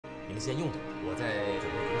先用着，我再准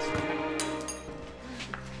备东西。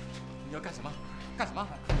你要干什么？干什么？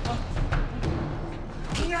啊！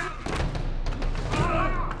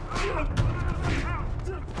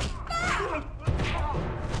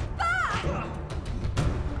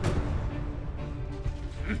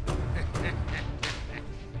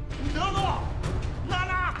德诺，娜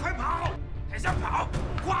娜，快跑！还想跑？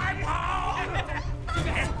快跑！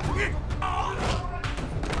跑！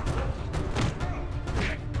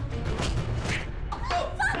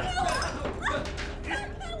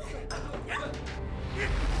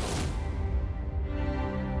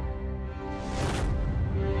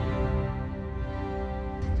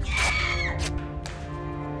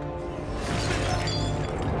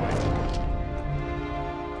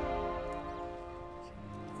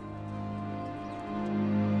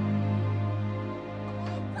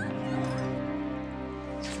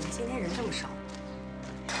 今天人这么少，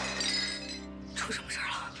出什么事儿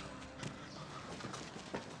了？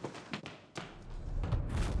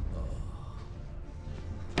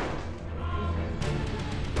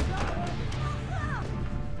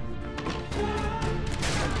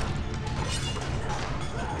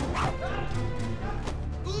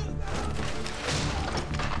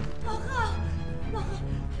老贺，老贺，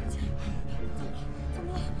怎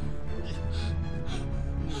么了？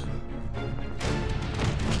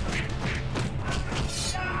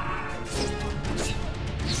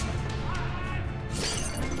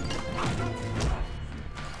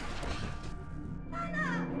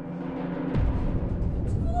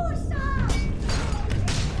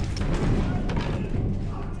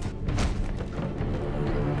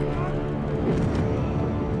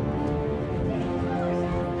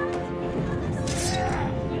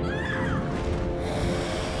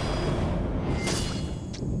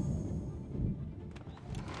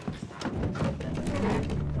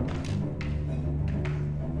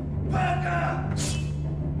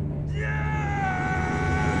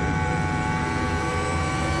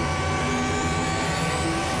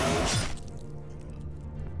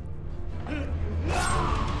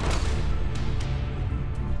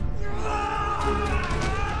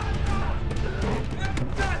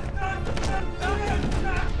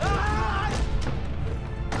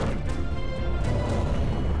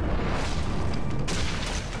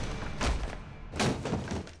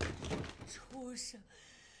 畜生！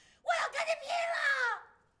我要跟你拼了！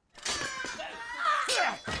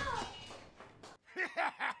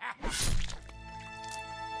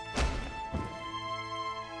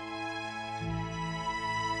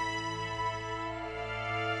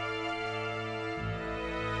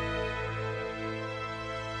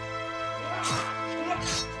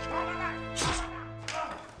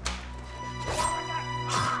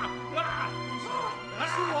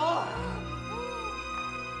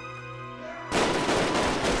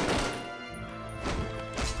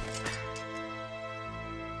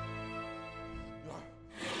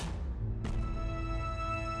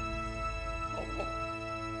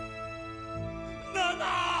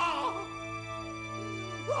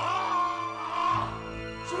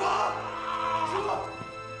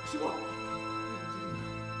师傅，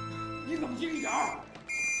你冷静一点儿。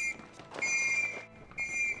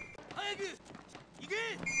早く行け！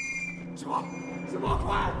师傅，师傅，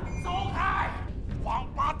快走开！王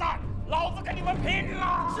八蛋，老子跟你们拼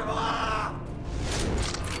了！师傅！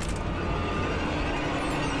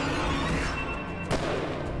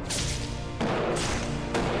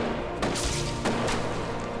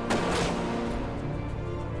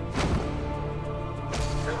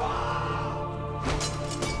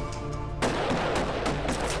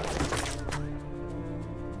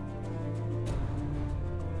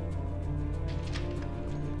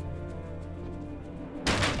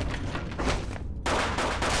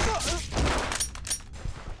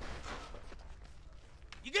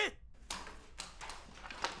 行け！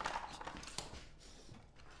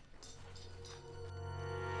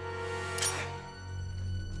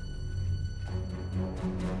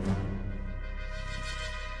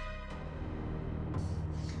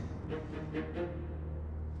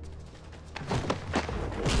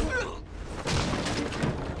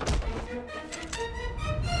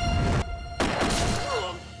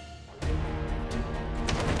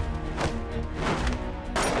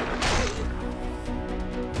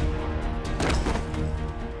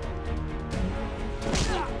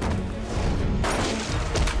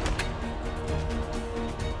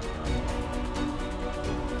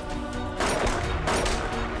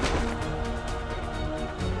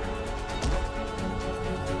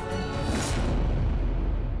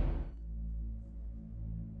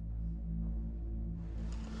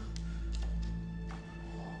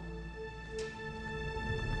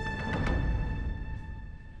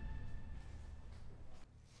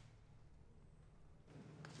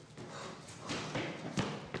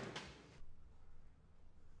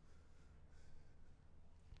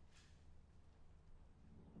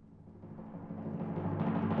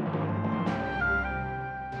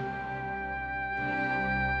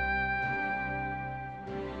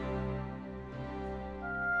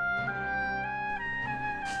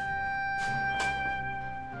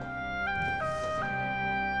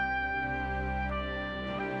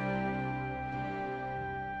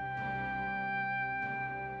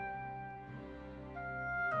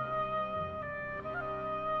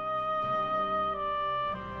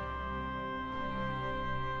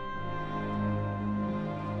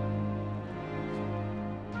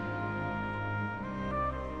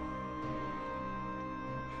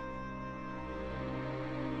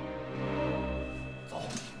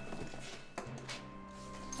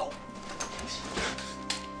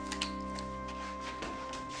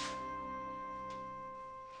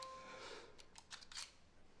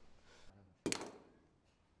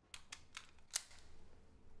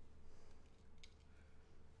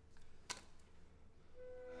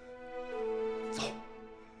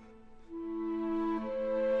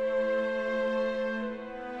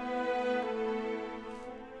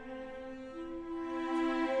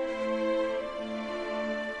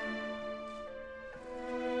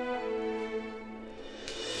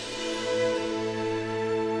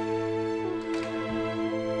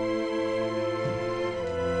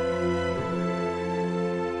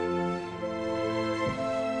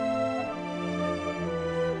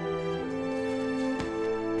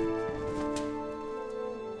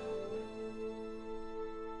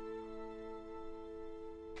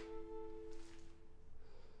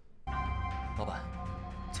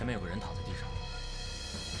前面有个人躺在地上。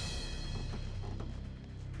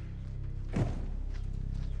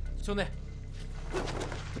兄弟，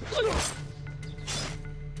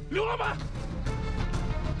刘老板，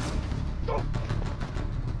走！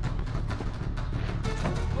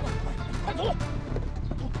快走！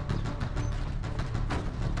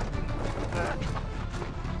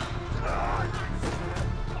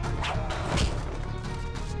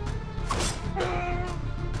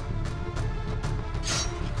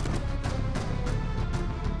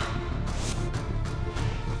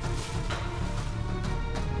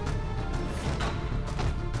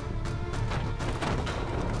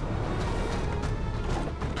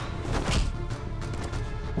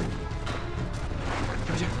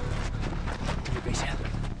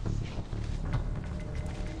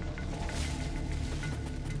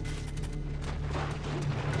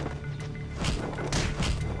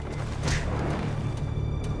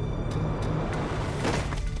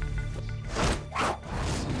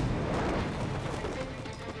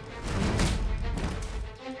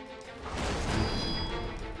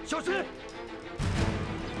 小心！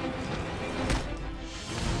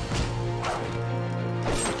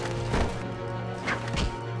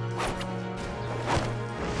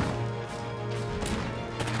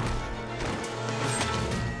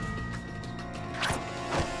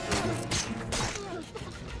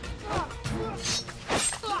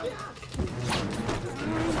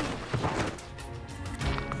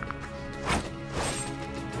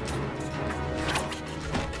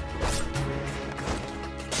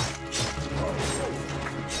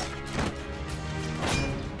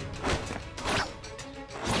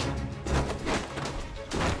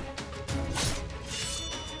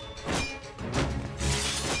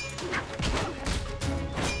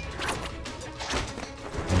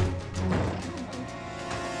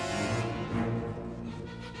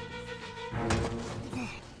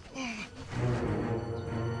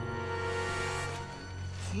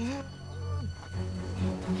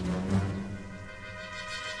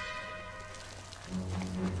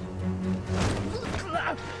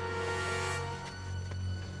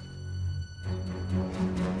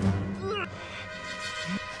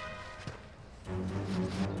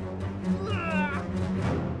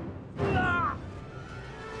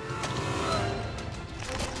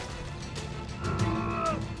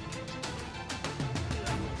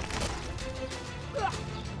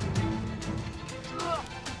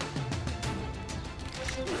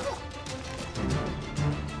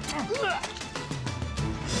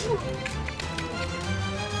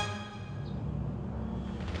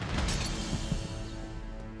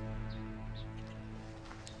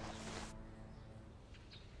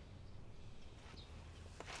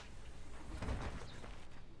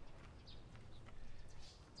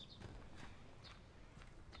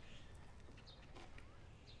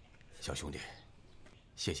小兄弟，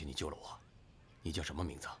谢谢你救了我。你叫什么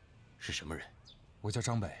名字？是什么人？我叫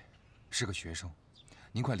张北，是个学生。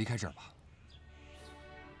您快离开这儿吧。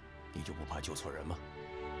你就不怕救错人吗？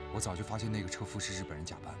我早就发现那个车夫是日本人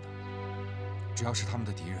假扮的，只要是他们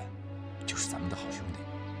的敌人，就是咱们的好兄弟。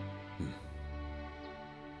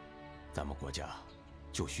咱们国家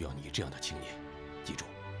就需要你这样的青年。记住，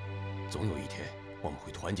总有一天我们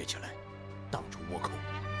会团结起来，荡除倭寇，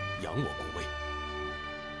扬我国威。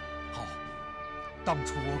 好，荡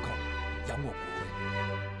除倭寇，扬我国威。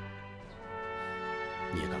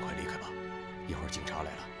你也赶快离开吧，一会儿警察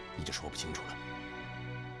来了，你就说不清楚了。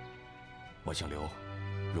我姓刘，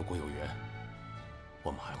如果有缘，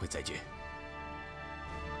我们还会再见。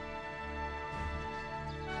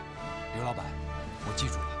刘老板，我记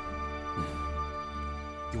住了。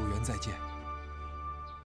有缘再见。